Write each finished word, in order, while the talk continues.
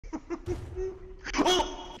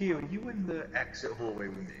Keo, are you in the exit hallway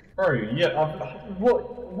with me? Bro, yeah,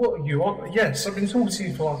 what you want? Yes, I've been talking to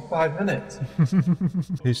you for like 5 minutes.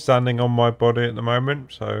 He's standing on my body at the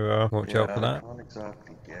moment, so watch out for I that. can't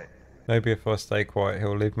exactly get. Maybe if I stay quiet,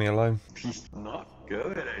 he'll leave me alone. He's not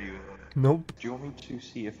going anywhere. Nope. Do you want me to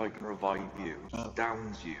see if I can revive you? He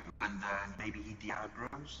downs you, and then maybe he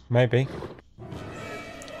de-aggroes? Maybe.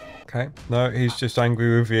 Okay. No, he's just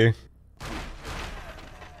angry with you.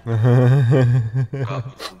 That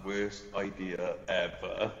was the worst idea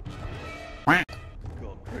ever.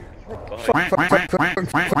 God,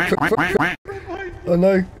 Oh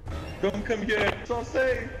no. don't come here, it's not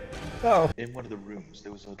safe! Oh. In one of the rooms,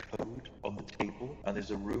 there was a code on the table, and there's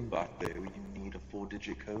a room back there where you need a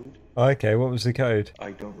 4-digit code. Okay, what was the code? I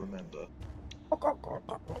don't remember.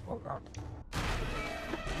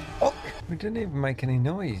 Oh, we didn't even make any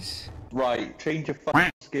noise. Right, change your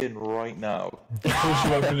fucking skin right now. Of course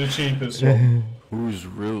you went for the cheapest one. Who's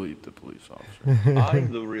really the police officer?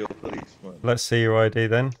 I'm the real policeman. Let's see your ID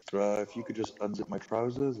then. If you could just unzip my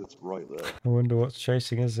trousers, it's right there. I wonder what's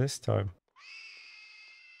chasing us this time.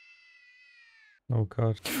 Oh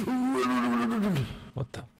god.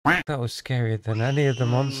 What the f? That was scarier than any of the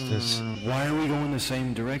monsters. Why are we going the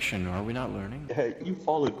same direction? Are we not learning? Hey, you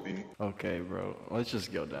followed me. Okay, bro. Let's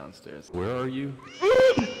just go downstairs. Where are you?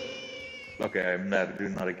 Okay, I'm never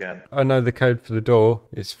doing that again. I know the code for the door.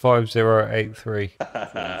 It's 5083.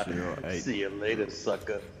 408. See you later,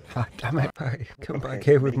 sucker. Ah, damn it, bye. Come Okay, back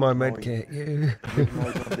here with make my noise. medkit, you. Make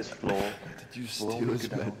noise on this floor. Did you Roll steal his it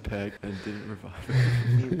down. med pack and didn't revive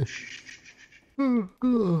it? You- shh.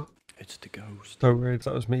 It's the ghost. Don't worry,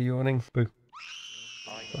 that was me yawning. Boo.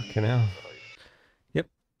 Fucking hell. Yep,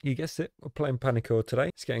 you guessed it. We're playing PANICORE today.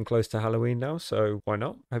 It's getting close to Halloween now, so why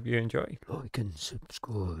not? Hope you enjoy. Like and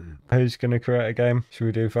subscribe. Who's going to create a game? Should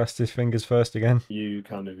we do fastest fingers first again? You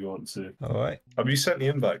can if you want to. Alright. Have you sent the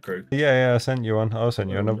invite group? Yeah, I sent you one. I'll send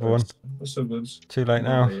you another one. That's so good. Too late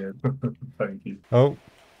now. Yeah. Thank you.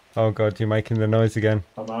 Oh god, you're making the noise again.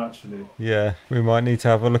 I'm actually. Yeah, we might need to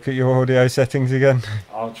have a look at your audio settings again.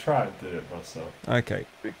 I'll try and do it myself. Okay.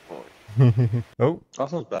 Big boy. Oh, That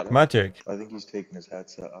sounds better. magic. I think he's taking his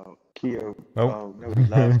headset out. Keo. Oh. No, he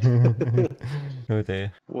left. Oh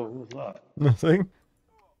dear. What was that? Nothing.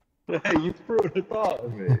 Hey, you threw a dart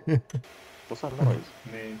at me. What's that noise?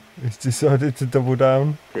 Me. He's decided to double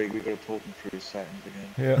down. Great, we gotta talk him through his settings again.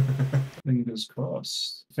 Yeah. Fingers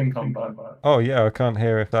crossed. I think I'm back. Oh yeah, I can't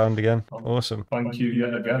hear a sound again. Awesome. Thank you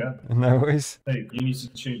yet again. No worries. Hey, you need to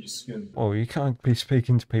change your skin. Oh, you can't be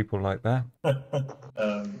speaking to people like that.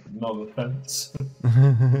 No offense.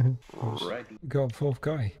 Ready. Got a fourth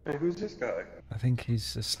guy. Hey, who's this guy? I think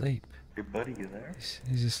he's asleep. Your buddy, you there?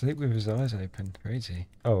 He's asleep with his eyes open. Crazy.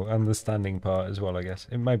 Oh, and the standing part as well, I guess.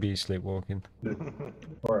 It may be sleepwalking.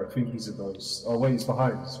 Alright, I think he's a ghost. Oh wait, he's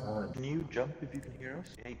behind. He's behind. Can you jump if you can hear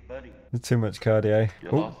us? Hey, buddy. Too much cardio.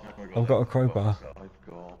 Your Oh, last time I I've got a crowbar. I've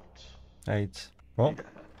got... AIDS. What?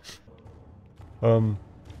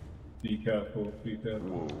 Be careful, be careful.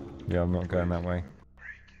 Whoa. Yeah, I'm not going that way.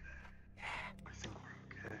 I think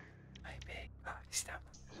we're okay. Maybe. Oh, he's down.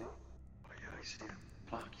 Is he? Oh yeah, I see him.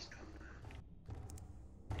 Black, he's down there.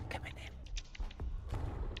 Coming in.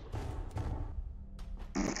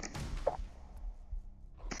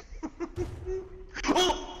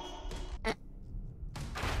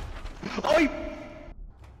 I...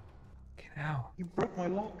 Get out. You broke my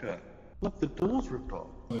locker. Look, the door's ripped off.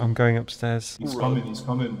 I'm going upstairs. He's coming, he's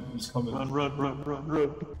coming, he's coming. Run, run, run, run, run.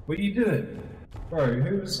 What are you doing? Bro,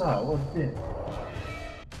 who was that? What did?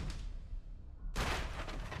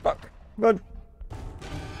 Fuck. Run.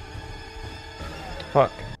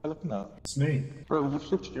 Fuck. Hey, look now. It's me. Bro, you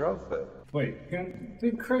switched your outfit. Wait,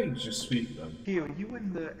 did Craig just speak then? Keo, are you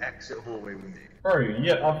in the exit hallway with me? Bro,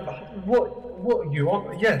 yeah, what you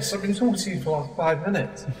want? Yes, I've been talking to you for like 5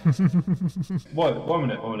 minutes. What? 1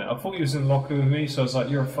 minute, 1 minute. I thought he was in the locker with me, so I was like,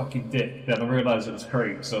 you're a fucking dick. Then I realised it was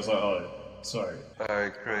Craig, so I was like, oh, sorry.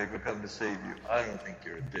 Alright, Craig, we're coming to save you. I don't think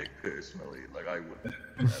you're a dick personally, like I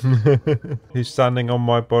would. He's standing on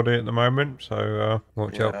my body at the moment, so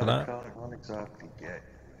watch out for I that. can't exactly get.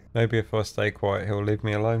 Maybe if I stay quiet, he'll leave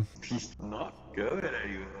me alone. He's not going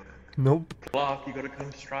anywhere. Nope. Clark, you gotta come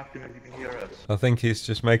distract him if you can hear us. I think he's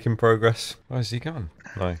just making progress. Where's he gone?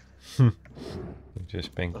 No. We've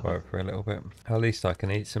just been quiet for a little bit. At least I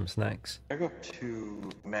can eat some snacks. I got 2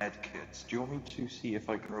 med kits. Do you want me to see if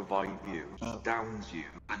I can revive you? He downs you,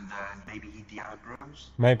 and then maybe he de-aggroes?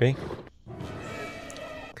 Maybe.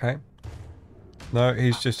 Okay. No,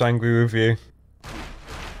 he's just angry with you.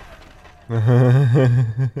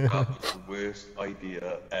 That was the worst idea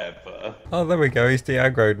idea ever. Oh, there we go. He's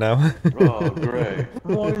de-aggroed now. Oh, great.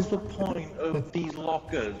 What is the point of these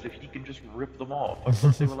lockers if you can just rip them off? I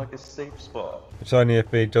thought they were like a safe spot. It's only if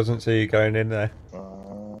he doesn't see you going in there.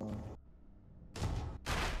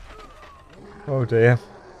 Oh dear.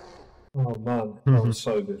 Oh man, that was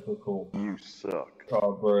so difficult. You suck.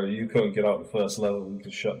 Oh bro, you couldn't get out the first level, you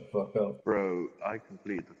just shut the fuck up. Bro, I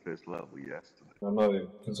completed the first level yesterday. I know,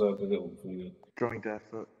 because I did it all for you. Joint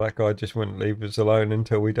effort. That guy just wouldn't leave us alone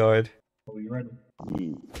until we died. Are you ready?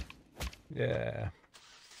 Yeah.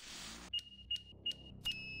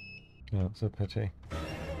 Oh, it's a pity.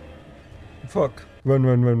 Fuck. Run,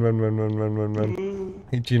 run, run, run, run, run, run, run, run.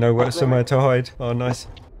 Do you know where somewhere to hide? Oh, nice.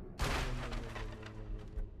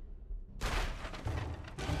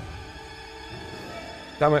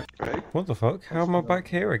 Damn it. Right? What the fuck? How am I back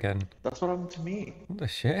here again? That's what happened to me. What the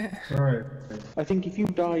shit? Alright. I think if you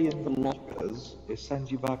die in the lockers, it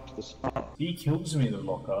sends you back to the start. He kills me in the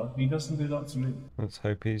locker, he doesn't do that to me. Let's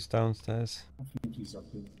hope he's downstairs. I think he's up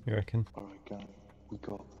here. You reckon? Alright, guys, we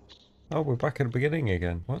got this. Oh, we're back at the beginning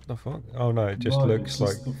again. What the fuck? Oh no, it just No, looks it's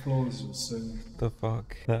like... just the floors are so... The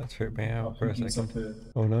fuck? That tripped me out for a he's up second. here.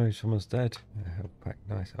 Oh no, someone's dead. Health pack,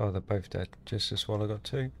 nice. Oh, they're both dead. Just as well I got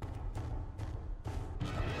two.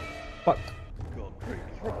 Fuck. God, great.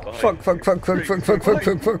 Fuck, fuck, fuck, fuck, fuck, fuck, fuck,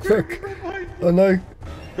 fuck, fuck, fuck. Oh no.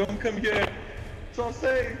 Don't come here. It's not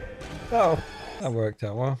safe. Oh, that worked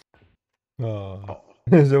out well. Oh,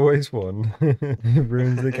 there's always one. It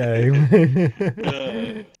ruins the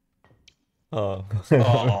game. Oh,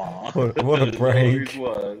 what a break.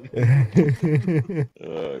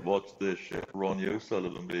 Watch this shit. Ron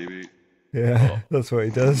O'Sullivan, baby. Yeah, that's what he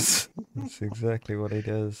does. That's exactly what he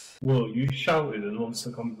does. Well, you shouted and wants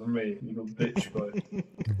to come from me, you little bitch, bro.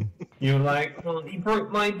 You were like, oh, he broke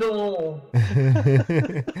my door.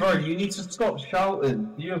 Bro, you need to stop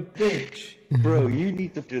shouting. You're a bitch. Bro, you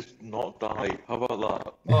need to just not die. How about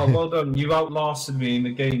that? Oh, well done. You outlasted me in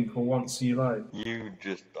the game for once in your life. You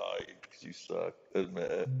just died because you suck.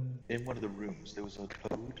 Admit it. In one of the rooms, there was a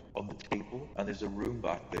code on the table, and there's a room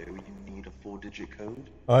back there where you need a 4-digit code.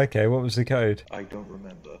 Okay, what was the code? I don't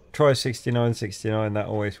remember. Try 6969, that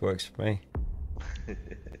always works for me.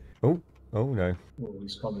 Oh no. Oh,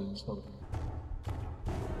 he's coming, he's coming.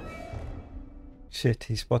 Shit,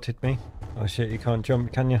 he spotted me. Oh shit, you can't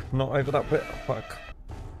jump, can you? Not over that bit. Fuck.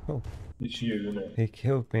 Oh, It's you, isn't it? he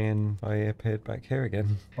killed me and I appeared back here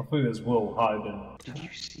again. I think there's Will hiding. Did you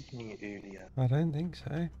see me earlier? I don't think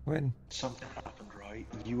so. When? Something happened, right?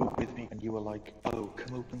 You were with me and you were like, oh,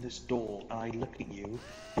 come open this door. And I look at you.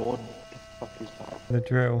 What the fuck is that? The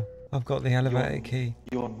drill. I've got the elevator key.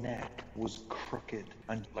 Your neck was crooked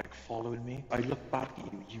and like following me. I looked back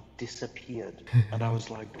at you, you disappeared. And I was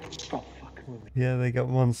like, stop fucking with me. Yeah, they got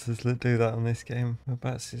monsters that do that on this game.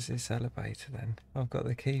 Whereabouts is this elevator then? I've got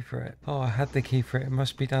the key for it. Oh, I had the key for it. It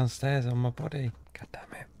must be downstairs on my body. God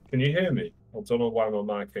damn it. Can you hear me? I don't know why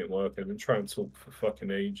my mic ain't working. I've been trying to talk for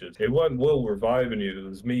fucking ages. It wasn't Will reviving you, it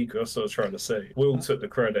was me, that's what I was trying to say. Will took the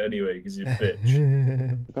credit anyway, because you bitch.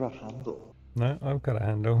 You got a handle. No, I've got a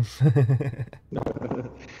handle.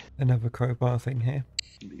 Another crowbar thing here.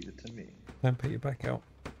 Leave it to me. Don't put your back out.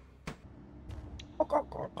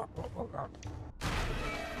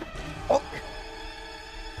 Oh.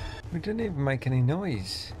 We didn't even make any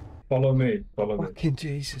noise. Follow me, follow me. Fucking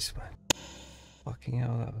Jesus, man. Fucking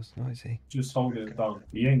hell, that was noisy. Just hold it down.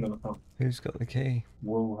 He ain't gonna come. Who's got the key?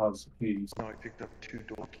 Will has the keys. No, I picked up 2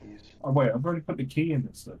 door keys. Oh wait, I've already put the key in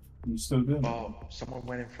this stuff. You still doing it? Oh, someone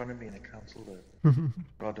went in front of me and it cancelled it.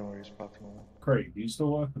 God, don't worry, it's back tomorrow. Craig, you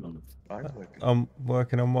still working on it? I'm working. I'm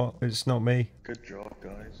working on what? It's not me. Good job,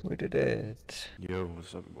 guys. We did it. Yo,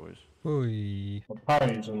 what's up, boys? Oi.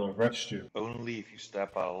 Apparently he's gonna arrest you. Only if you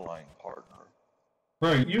step out of line, partner.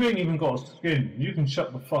 Bro, you ain't even got a skin. You can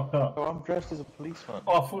shut the fuck up. Oh, I'm dressed as a policeman.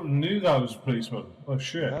 Oh, I thought the new guy was a policeman. Oh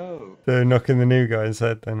shit. No. They're knocking the new guy's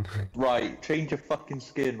head then. Right, change your fucking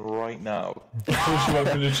skin right now. Of course you went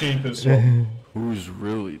for the cheapest one. Who's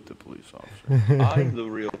really the police officer? I'm the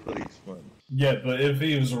real policeman. Yeah, but if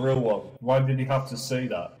he was a real one, why did he have to say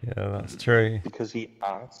that? Yeah, that's true. Because he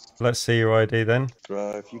asked. Let's see your ID then.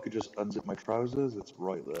 If you could just unzip my trousers, it's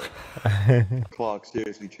right there. Clark,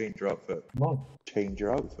 seriously, change your outfit. Come on. Change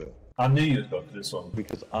your outfit. I knew you'd go for this one.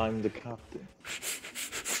 Because I'm the captain.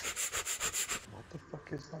 What the fuck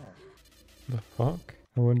is that? The fuck?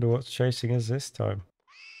 I wonder what's chasing us this time.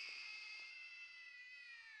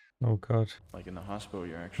 Oh god. Like in the hospital,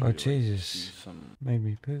 you're actually. Oh like, Jesus. see some. Made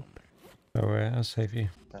me poop. Alright, I'll save you.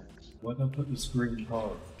 Thanks. Why did I put the screen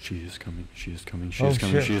hard? She is coming. She is coming. She Oh, is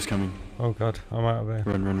coming. shit. She is coming. Oh god, I'm out of here.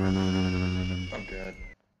 Run, run, run, run, run, run, run, run. I'm dead.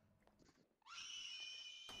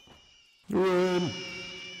 Run!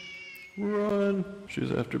 Run! She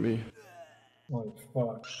was after me. Oh,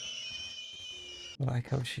 fuck. I like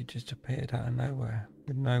how she just appeared out of nowhere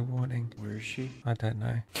with no warning. Where is she? I don't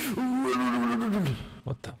know.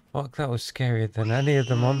 What the fuck? That was scarier than any of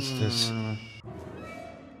the monsters.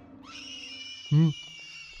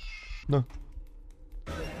 No.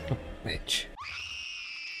 Oh, bitch.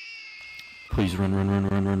 Please run, run, run,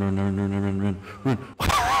 run, run, run, run, run, run, run, run.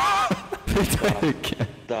 They died again.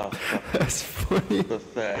 That's funny.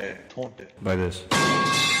 Pathetic. Taunted. By this.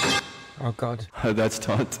 Oh god. That's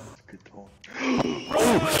taunt. Good taunt.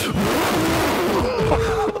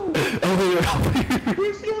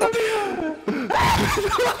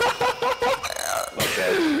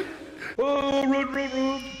 Okay. Oh, run, run,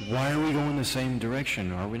 run. Why are we going the same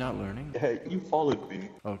direction? Are we not learning? Hey, you followed me.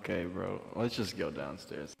 Okay, bro. Let's just go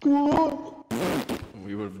downstairs. Go on.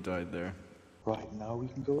 We would have died there. Right, now we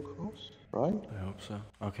can go across, right? I hope so.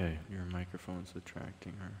 Okay, your microphone's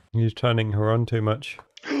attracting her. You're turning her on too much.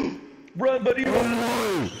 Run, buddy,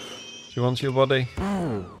 run! She wants your body.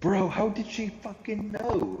 Bro, how did she fucking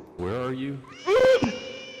know? Where are you?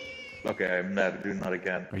 Okay, I'm never doing that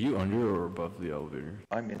again. Are you under or above the elevator?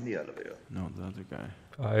 I'm in the elevator. No, the other guy.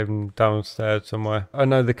 I'm downstairs somewhere. I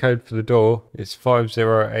know the code for the door. It's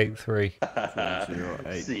 5083.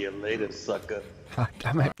 408. See you later, sucker. Ah,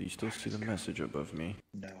 damn it. Do you still see the message above me?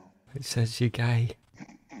 No. It says you're gay.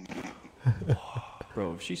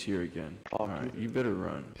 Bro, if she's here again, alright, you better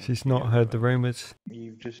run. She's not heard the rumours.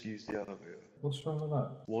 You've just used the elevator. What's wrong with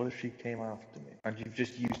that? What if she came after me? And you've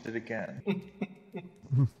just used it again?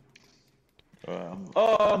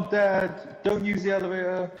 Oh, I'm dead! Don't use the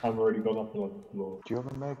elevator! I've already gone up on the floor. Do you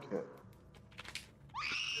have a med kit?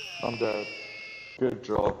 I'm dead. Good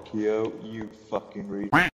job, Kyo. You fucking read.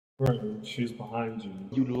 Right, she's behind you.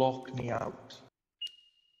 You locked me out.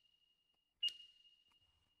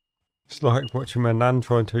 It's like watching my nan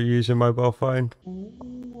trying to use a mobile phone.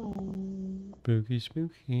 Spooky,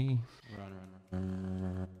 spooky.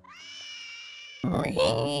 Run.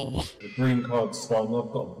 The green card's done.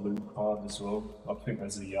 I've got a blue card as well. I think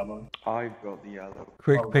there's a yellow. I've got the yellow.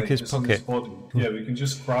 Quick, Oh, pick wait, his it's on his pocket. body. Yeah, we can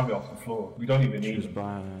just grab it off the floor. We don't even need She's it.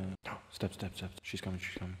 by... No, step. She's coming.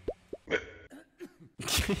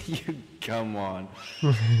 You come on.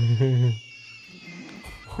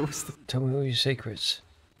 Who's the... Tell me all your secrets.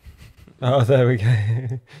 Oh, there we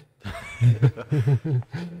go.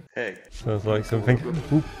 Hey. Sounds like something.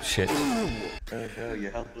 Oop, shit.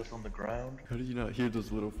 You're helpless on the ground. How did you not hear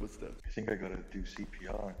those little footsteps? I think I gotta do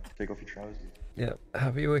CPR. Take off your trousers. Yep,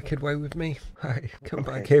 have your wicked way with me. Hey, come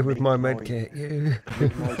back Okay, here with make my noise. med kit, you.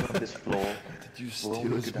 Make noise on this floor. Did you We're all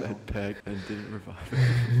steal his good now. med pack and didn't revive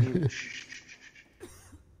him? Shh.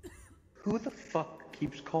 Who the fuck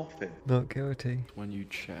keeps coughing? Not guilty. When you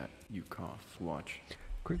chat, you cough. Watch.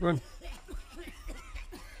 Quick run.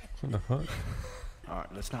 What the fuck?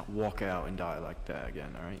 Alright, let's not walk out and die like that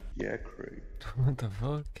again, alright? Yeah, Craig. What the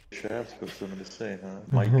fuck? Sheriff's got something to say, huh?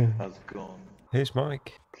 Mike has gone. Here's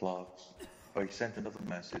Mike. Clark's. Oh, he sent another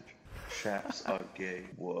message. Chefs are gay.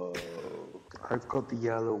 Whoa. I've got the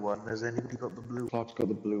yellow one. Has anybody got the blue? Clark's got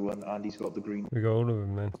the blue one. Andy's got the green. We got all of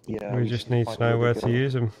them then. Yeah. We just need to know where to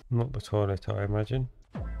use them. Not the toilet, I imagine.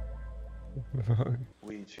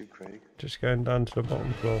 We too, Craig. Just going down to the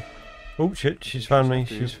bottom floor. Oh shit, she's found me.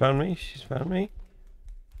 She's found me. She's found me.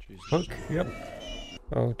 Jesus. Look, yep.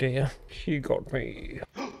 Oh dear, she got me.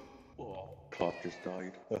 Oh, Clark just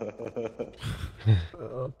died.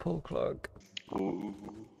 Poor Clark. Ooh.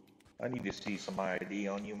 I need to see some ID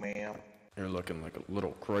on you, ma'am. You're looking like a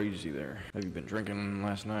little crazy there. Have you been drinking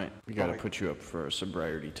last night? We gotta put you up for a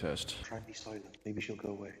sobriety test. Try and be silent. Maybe she'll go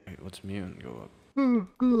away. Wait, let's mute and go up.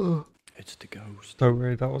 It's the ghost. Don't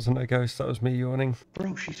worry, that wasn't a ghost, that was me yawning.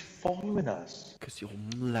 Bro, she's following us. Cause you're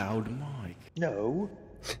loud mic. No.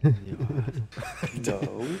 Yeah.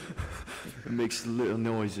 No. It makes little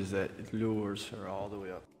noises that it lures her all the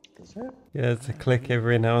way up. Does it? Yeah, it's a click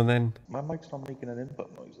every now and then. My mic's not making an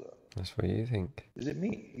input noise though. That's what you think. Is it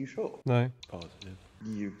me? You sure? No. Positive.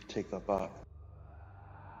 You take that back.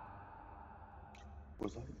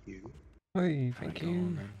 Was that you? Hey, thank Go you.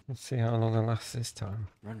 on, man. Let's see how long I last this time.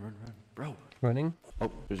 Run. Bro. Running? Oh,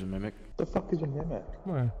 there's a mimic. The fuck is a mimic?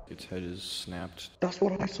 Where? Its head is snapped. That's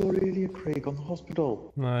what I saw earlier, Craig, on the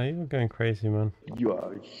hospital. No, you're going crazy, man. You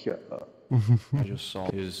are shut up. I just saw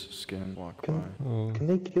his skin walk by. Oh. Can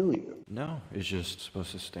they kill you? No, it's just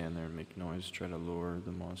supposed to stand there and make noise, try to lure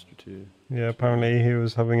the monster to. Yeah, apparently he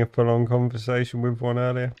was having a full-on conversation with one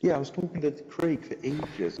earlier. Yeah, I was talking to Craig for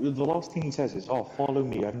ages. The last thing he says is, oh, follow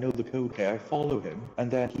me, I know the code here. I follow him, and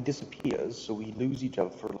then he disappears, so we lose each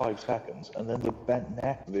other for 5 seconds. seconds, and then the bent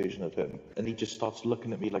neck version of him, and he just starts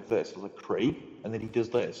looking at me like this. I was like, Craig? And then he does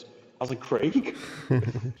this. I was like, Craig?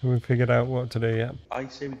 We figured out what to do yet. I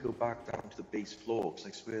say we go back down to the base floor, because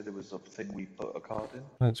I swear there was a thing we put a card in.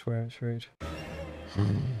 That's where it's rude.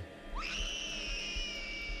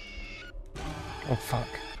 Oh fuck,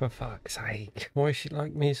 for fuck's sake. Why is she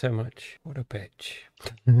like me so much? What a bitch.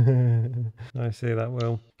 I see that,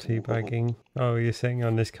 Will. Teabagging. Oh, you're sitting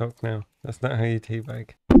on this cock now. That's not how you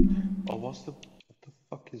teabag. Oh, what the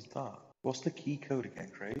fuck is that? What's the key code again,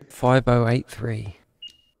 Craig? 5083.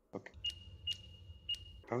 Okay.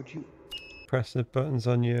 How would you... Press the buttons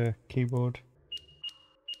on your keyboard.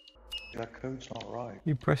 That code's not right.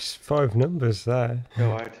 You press 5 numbers there.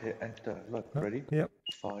 No, I had to hit enter. Look, ready? Yep.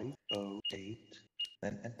 508,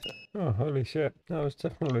 then enter. Oh, holy shit. That was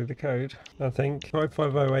definitely the code, I think.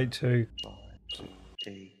 55082.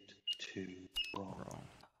 5282, wrong.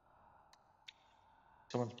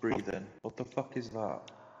 Someone's breathing. What the fuck is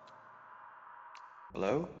that?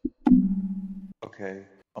 Hello? Okay,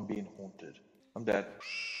 I'm being haunted. I'm dead.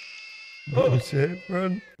 Oh shit,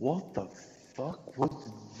 run. What the fuck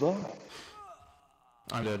was that?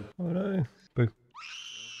 I'm dead. Oh no. Boo.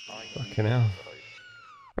 Fucking hell.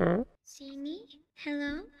 See me?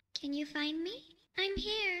 Hello? Can you find me? I'm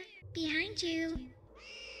here, behind you.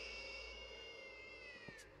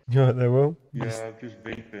 You right there, Will? Yeah, I'm just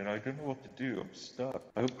vaping. I don't know what to do. I'm stuck.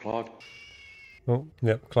 I hope Clark... Oh,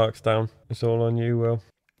 yep, Clark's down. It's all on you, Will.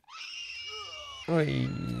 Oi.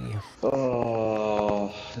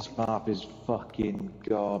 Oh, this map is fucking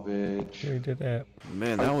garbage. We did it.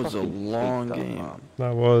 Man, that was a long game.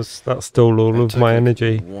 That stole all of my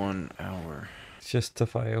energy. 1 hour. Just to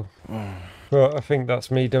fail. Well, I think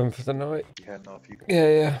that's me done for the night. Yeah, no, if you...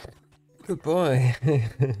 Yeah. Goodbye. See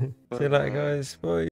you later, guys. Bye.